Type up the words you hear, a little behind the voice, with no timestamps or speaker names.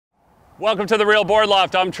Welcome to the Real Board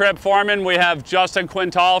Loft. I'm Trip Forman. We have Justin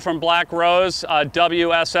Quintal from Black Rose,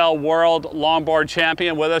 WSL World Longboard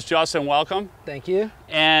Champion with us. Justin, welcome. Thank you.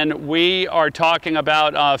 And we are talking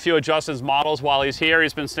about a few of Justin's models while he's here.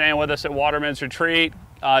 He's been staying with us at Waterman's Retreat,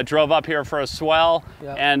 drove up here for a swell,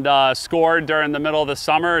 yep, and scored during the middle of the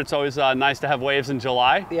summer. It's always nice to have waves in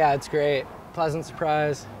July. Yeah, it's great. Pleasant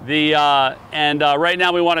surprise. Right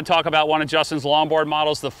now we want to talk about one of Justin's longboard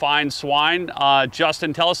models, the fine Swine.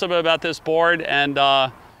 Justin, tell us a bit about this board and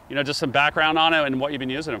just some background on it and what you've been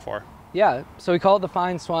using it for. Yeah, so we call it the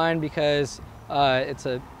fine Swine because it's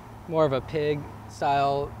more of a pig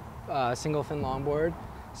style single fin longboard.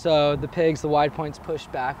 So the pigs, the wide point's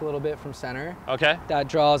pushed back a little bit from center. Okay. That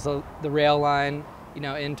draws the rail line,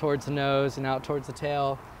 in towards the nose and out towards the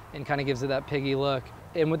tail, and kind of gives it that piggy look.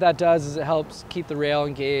 And what that does is it helps keep the rail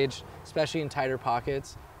engaged, especially in tighter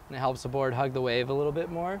pockets, and it helps the board hug the wave a little bit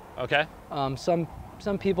more. Okay.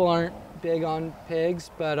 Some people aren't big on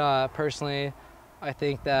pigs, but personally, I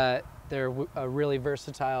think that they're a really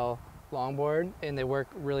versatile longboard, and they work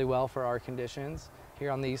really well for our conditions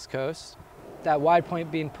here on the East Coast. That wide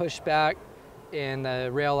point being pushed back and the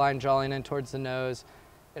rail line drawing in towards the nose,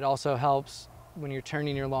 it also helps when you're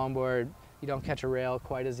turning your longboard. You don't catch a rail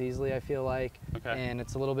quite as easily, I feel like, okay, and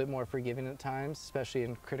it's a little bit more forgiving at times, especially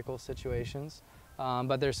in critical situations.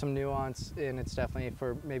 But there's some nuance, and it's definitely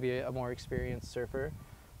for maybe a more experienced surfer.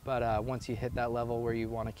 But once you hit that level where you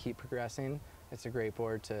want to keep progressing, it's a great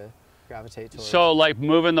board to gravitate towards. So like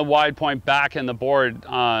moving the wide point back in the board,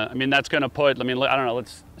 that's going to put, I don't know,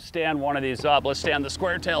 let's stand one of these up. Let's stand the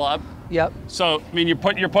square tail up. Yep. So, you're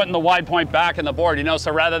putting the wide point back in the board,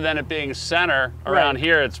 so rather than it being center around right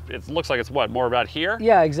here, it looks like it's what, more about here?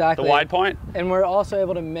 Yeah, exactly. The wide point? And we're also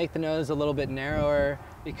able to make the nose a little bit narrower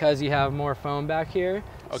because you have more foam back here.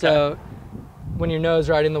 Okay. So when your nose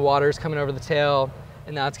riding the water is coming over the tail,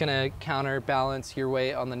 and that's going to counterbalance your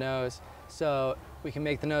weight on the nose. So we can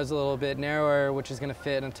make the nose a little bit narrower, which is going to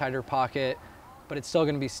fit in a tighter pocket, but it's still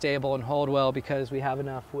going to be stable and hold well because we have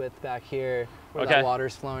enough width back here where okay, that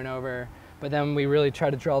water's flowing over. But then we really try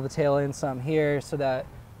to draw the tail in some here so that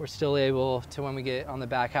we're still able to, when we get on the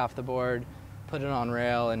back half of the board, put it on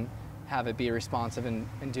rail and have it be responsive and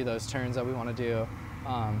do those turns that we want to do.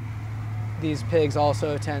 These pigs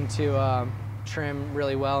also tend to trim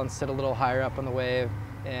really well and sit a little higher up on the wave,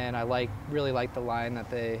 and I really like the line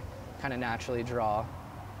that they kind of naturally draw.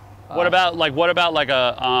 What about like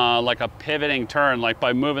a pivoting turn, like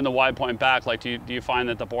by moving the wide point back? Like do you find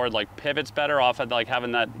that the board like pivots better off of like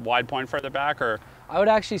having that wide point further back, or? I would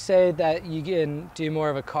actually say that you can do more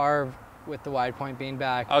of a carve with the wide point being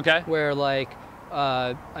back. Okay. Where like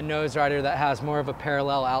a nose rider that has more of a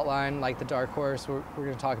parallel outline, like the Dark Horse we're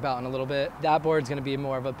going to talk about in a little bit, that board's going to be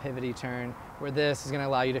more of a pivoty turn, where this is going to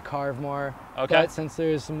allow you to carve more. Okay. But since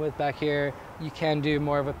there's some width back here, you can do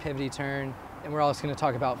more of a pivoty turn. And we're also going to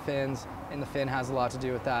talk about fins, and the fin has a lot to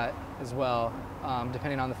do with that as well.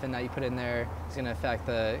 Depending on the fin that you put in there, it's going to affect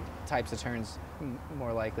the types of turns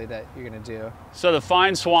more likely that you're going to do. So the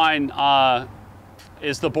fine Swine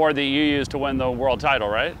is the board that you used to win the world title,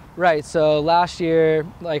 right? Right. So last year,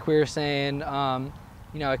 like we were saying, I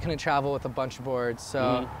couldn't travel with a bunch of boards.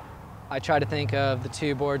 So I tried to think of the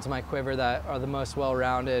two boards in my quiver that are the most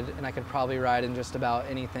well-rounded, and I could probably ride in just about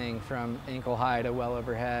anything from ankle high to well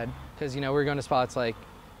overhead. Because we're going to spots like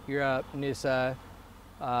Europe, Noosa,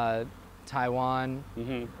 Taiwan.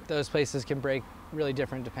 Those places can break really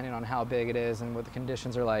different depending on how big it is and what the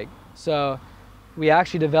conditions are like. So we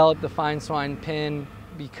actually developed the fine Swine pin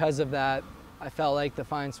because of that. I felt like the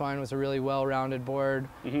fine Swine was a really well-rounded board,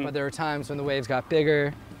 but there were times when the waves got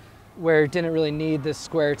bigger where it didn't really need this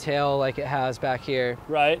square tail like it has back here.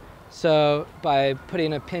 Right. So by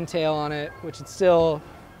putting a pintail on it, which is still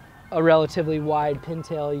a relatively wide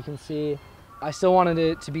pintail, you can see, I still wanted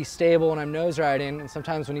it to be stable when I'm nose riding, and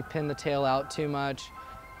sometimes when you pin the tail out too much,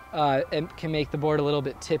 it can make the board a little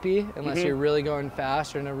bit tippy unless you're really going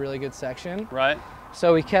fast or in a really good section. Right.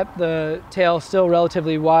 So we kept the tail still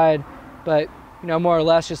relatively wide, but more or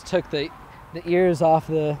less just took the ears off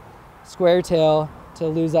the square tail to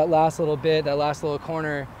lose that last little bit, that last little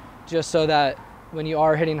corner, just so that when you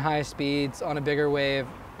are hitting high speeds on a bigger wave,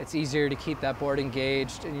 it's easier to keep that board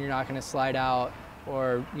engaged, and you're not going to slide out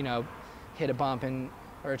or hit a bump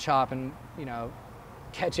or a chop and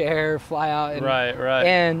catch air, fly out. And, right.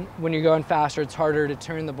 And when you're going faster, it's harder to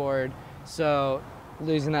turn the board. So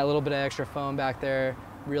losing that little bit of extra foam back there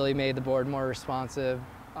really made the board more responsive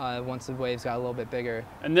once the waves got a little bit bigger.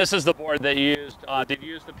 And this is the board that you used. Did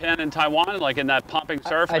you use the pin in Taiwan, like in that pumping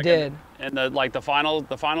surf? I did. In the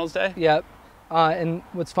finals day? Yep. And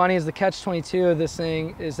what's funny is the catch-22 of this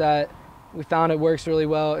thing is that we found it works really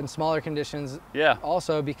well in smaller conditions. Yeah.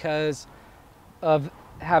 Also because of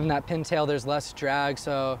having that pintail, there's less drag,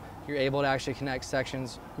 so you're able to actually connect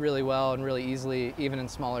sections really well and really easily, even in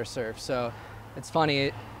smaller surf. So it's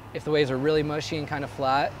funny, if the waves are really mushy and kind of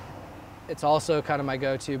flat, it's also kind of my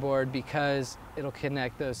go-to board because it'll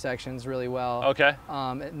connect those sections really well. Okay.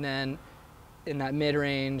 And then in that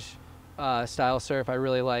mid-range style surf, I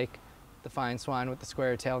really like the fine swine with the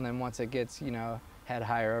square tail. And then once it gets, you know, head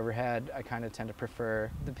higher overhead, I kind of tend to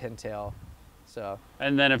prefer the pintail. So.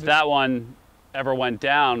 And then if that one ever went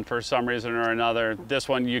down for some reason or another, this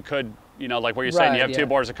one you could, you know, like what you're saying, you have two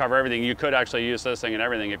boards to cover everything. You could actually use this thing and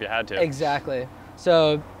everything if you had to. Exactly.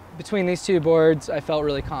 So between these two boards, I felt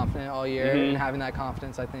really confident all year, and having that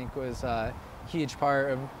confidence, I think, was a huge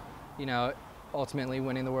part of, you know, ultimately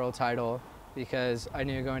winning the world title, because I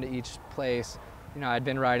knew going to each place, you know, I'd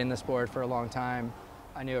been riding this board for a long time.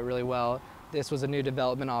 I knew it really well. This was a new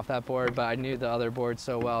development off that board, but I knew the other board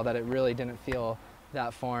so well that it really didn't feel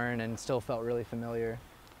that foreign and still felt really familiar.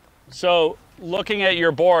 So looking at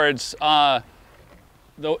your boards, I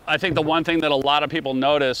think the one thing that a lot of people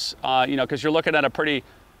notice, you know, because you're looking at a pretty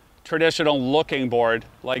traditional looking board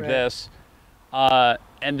like this, and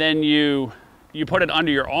then you put it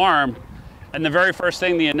under your arm, and the very first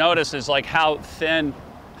thing that you notice is like how thin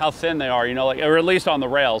they are, you know, like, or at least on the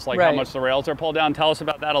rails, like how much the rails are pulled down. Tell us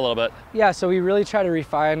about that a little bit. Yeah, so we really try to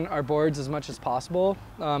refine our boards as much as possible.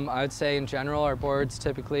 I would say in general, our boards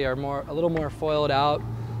typically are a little more foiled out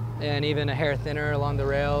and even a hair thinner along the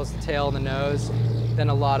rails, the tail and the nose than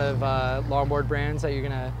a lot of longboard brands that you're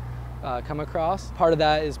gonna come across. Part of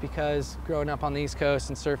that is because growing up on the East Coast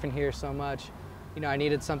and surfing here so much, you know, I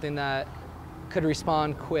needed something that could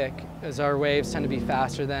respond quick, as our waves tend to be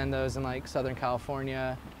faster than those in like Southern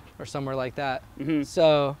California or somewhere like that.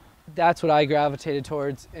 So that's what I gravitated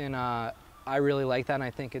towards, and I really like that, and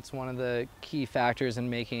I think it's one of the key factors in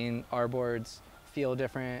making our boards feel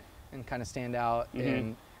different and kind of stand out,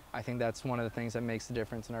 and I think that's one of the things that makes the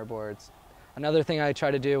difference in our boards. Another thing I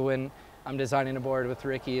try to do when I'm designing a board with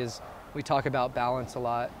Ricky is we talk about balance a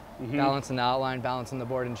lot. Balance in the outline, balance in the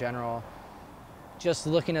board in general. Just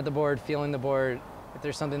looking at the board, feeling the board, if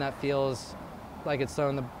there's something that feels like it's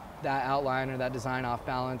throwing that outline or that design off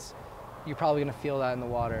balance, you're probably gonna feel that in the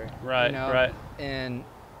water. Right, you know? right. And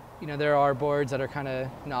you know, there are boards that are kind of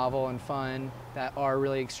novel and fun that are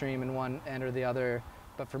really extreme in one end or the other,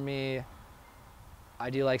 but for me,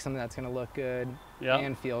 I do like something that's gonna look good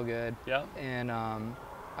and feel good. And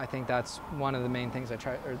I think that's one of the main things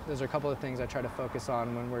there's a couple of things I try to focus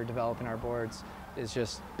on when we're developing our boards, is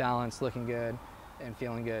just balance, looking good, and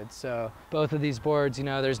feeling good. So both of these boards, you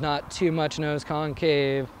know, there's not too much nose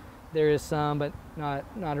concave. There is some, but not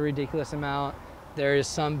a ridiculous amount. There is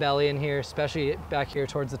some belly in here, especially back here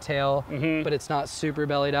towards the tail, but it's not super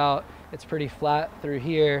bellied out. It's pretty flat through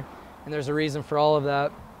here, and there's a reason for all of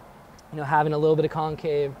that. You know, having a little bit of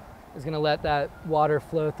concave is gonna let that water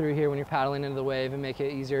flow through here when you're paddling into the wave and make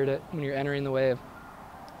it easier when you're entering the wave.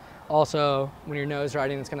 Also, when you're nose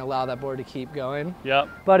riding, it's gonna allow that board to keep going.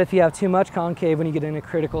 But if you have too much concave, when you get in a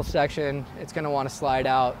critical section, it's gonna wanna slide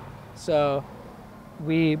out. So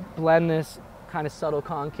we blend this kind of subtle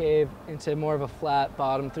concave into more of a flat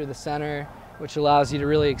bottom through the center, which allows you to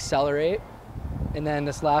really accelerate. And then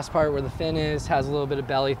this last part where the fin is has a little bit of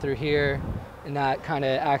belly through here, and that kind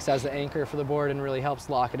of acts as the anchor for the board and really helps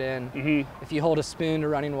lock it in. If you hold a spoon to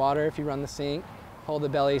running water, if you run the sink, hold the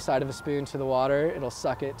belly side of a spoon to the water, it'll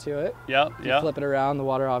suck it to it. If you flip it around, the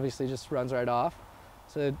water obviously just runs right off.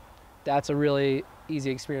 So that's a really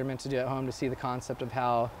easy experiment to do at home to see the concept of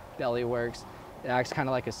how belly works. It acts kind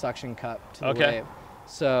of like a suction cup to the wave.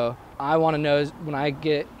 So I want to nose when I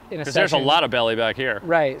get in a section. Because there's a lot of belly back here.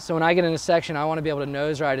 Right. So when I get in a section, I want to be able to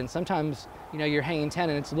nose ride, and sometimes, you know, you're hanging 10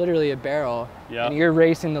 and it's literally a barrel, and you're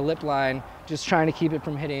racing the lip line, just trying to keep it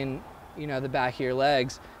from hitting, you know, the back of your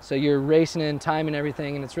legs. So you're racing in time and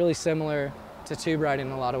everything, and it's really similar to tube riding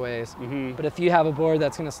in a lot of ways. But if you have a board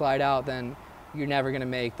that's going to slide out, then you're never going to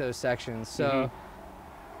make those sections. So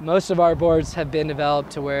most of our boards have been developed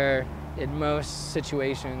to where in most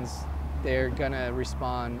situations they're going to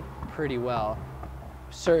respond pretty well.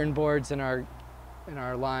 Certain boards in our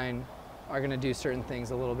line are going to do certain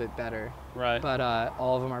things a little bit better. But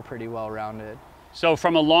all of them are pretty well rounded. So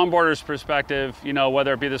from a longboarder's perspective, you know,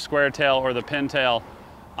 whether it be the square tail or the pintail,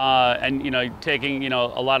 and, you know, taking, you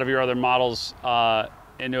know, a lot of your other models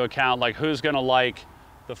into account, like who's going to like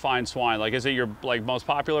the fine swine? Like, is it your like most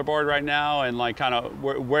popular board right now? And like kind of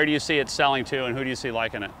where do you see it selling to, and who do you see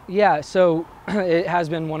liking it? Yeah, so it has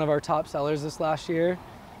been one of our top sellers this last year,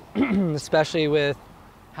 especially with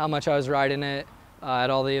how much I was riding it at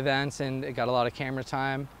all the events, and it got a lot of camera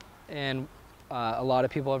time. and a lot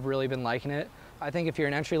of people have really been liking it. I think if you're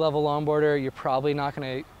an entry-level longboarder, you're probably not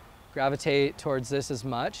going to gravitate towards this as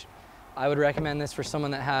much. I would recommend this for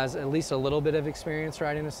someone that has at least a little bit of experience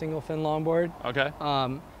riding a single fin longboard. Okay.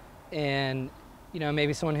 And you know,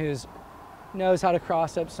 maybe someone who's knows how to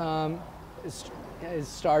cross up some, is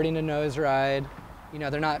starting to nose ride. You know,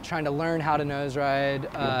 they're not trying to learn how to nose ride.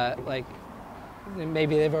 Like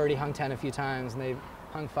maybe they've already hung 10 a few times and they've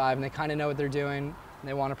hung 5 and they kind of know what they're doing and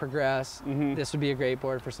they want to progress. This would be a great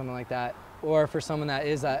board for someone like that. Or for someone that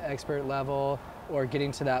is at expert level or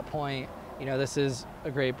getting to that point, you know, this is a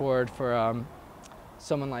great board for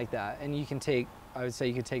someone like that. And you can take, I would say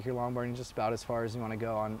you could take your longboarding just about as far as you want to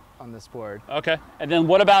go on this board. Okay. And then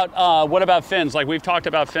what about fins? Like we've talked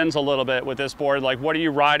about fins a little bit with this board. Like what are you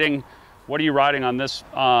riding? What are you riding on this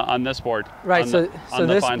board? Right. So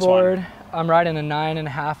this board, I'm riding a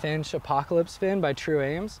 9.5-inch Apocalypse fin by True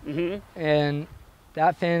Aims, and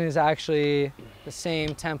that fin is actually the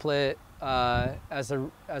same template as the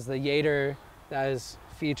Yater that is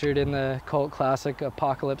featured in the cult classic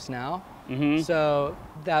Apocalypse Now. So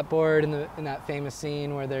that board in that famous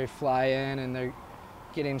scene where they fly in and they're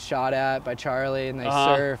getting shot at by Charlie and they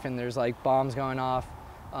surf and there's like bombs going off.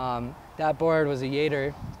 That board was a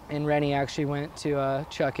Yater, and Rennie actually went to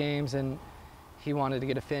Chuck Ames and he wanted to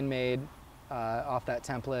get a fin made off that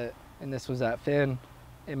template, and this was that fin.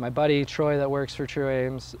 And my buddy Troy that works for True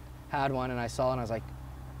Aims had one, and I saw it and I was like,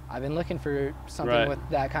 I've been looking for something with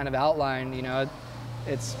that kind of outline. You know,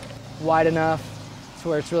 it's wide enough to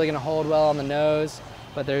where it's really going to hold well on the nose,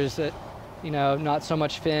 but there's you know, not so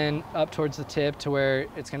much fin up towards the tip to where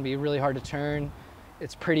it's going to be really hard to turn.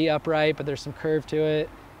 It's pretty upright, but there's some curve to it.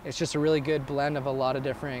 It's just a really good blend of a lot of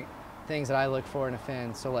different things that I look for in a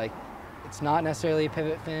fin. So like, it's not necessarily a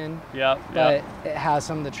pivot fin, but it has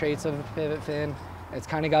some of the traits of a pivot fin. It's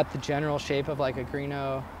kind of got the general shape of like a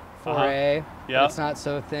Greeno 4A, but it's not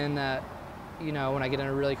so thin that, you know, when I get in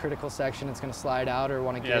a really critical section, it's going to slide out or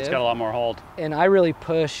want to give. Yeah, it's got a lot more hold. And I really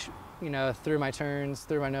push, you know, through my turns,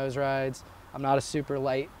 through my nose rides. I'm not a super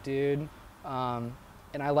light dude, and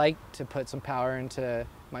I like to put some power into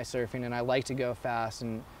my surfing, and I like to go fast,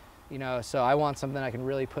 and you know, so I want something I can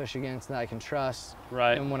really push against that I can trust.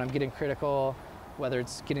 Right. And when I'm getting critical, whether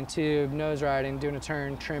it's getting tube, nose riding, doing a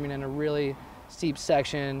turn, trimming in a really steep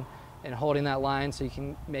section, and holding that line so you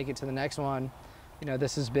can make it to the next one, you know,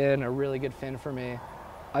 this has been a really good fin for me.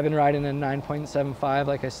 I've been riding in 9.75,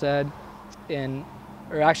 like I said,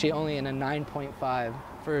 or actually only in a 9.5.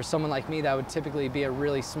 For someone like me, that would typically be a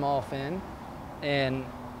really small fin, and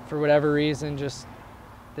for whatever reason, just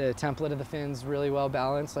the template of the fin's really well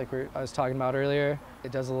balanced, like I was talking about earlier.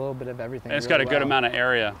 It does a little bit of everything. And it's got a good amount of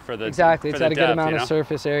area for the exactly. It's got a good amount of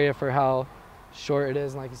surface area for how short it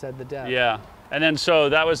is, and like you said, the depth. Yeah. And then so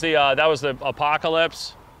that was the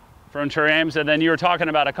Apocalypse from True Aims, and then you were talking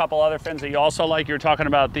about a couple other fins that you also like. You were talking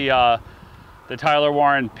about the Tyler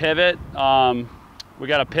Warren Pivot. We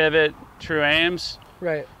got a Pivot True Aims.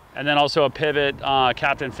 Right. And then also a Pivot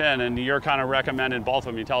Captain Fin, and you're kind of recommending both of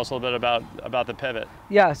them. You tell us a little bit about the Pivot.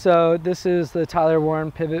 Yeah, so this is the Tyler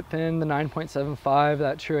Warren Pivot Fin, the 9.75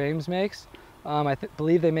 that True Aims makes. I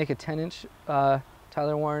believe they make a 10-inch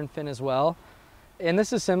Tyler Warren fin as well. And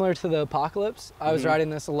this is similar to the Apocalypse. I was riding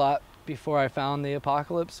this a lot before I found the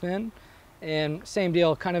Apocalypse fin. And same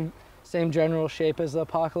deal, kind of same general shape as the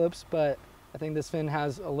Apocalypse, but I think this fin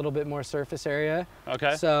has a little bit more surface area.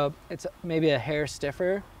 Okay. So it's maybe a hair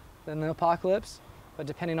stiffer than the Apocalypse, but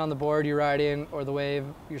depending on the board you're riding or the wave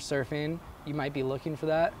you're surfing, you might be looking for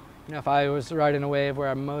that. You know, if I was riding a wave where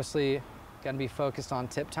I'm mostly going to be focused on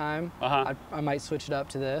tip time, I might switch it up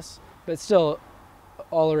to this. But still,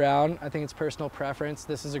 all around, I think it's personal preference.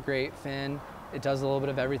 This is a great fin. It does a little bit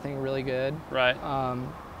of everything really good. Right.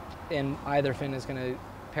 And either fin is going to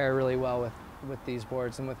pair really well with these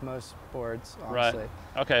boards and with most boards, honestly. Right.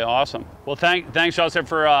 Okay, awesome. Well, thanks, Joseph,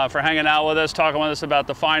 for hanging out with us, talking with us about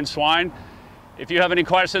the Fine Swine. If you have any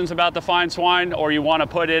questions about the Fine Swine, or you want to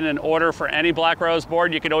put in an order for any Black Rose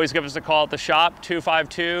board, you can always give us a call at the shop,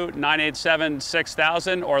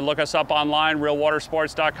 252-987-6000, or look us up online,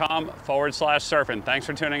 realwatersports.com/surfing. Thanks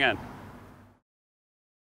for tuning in.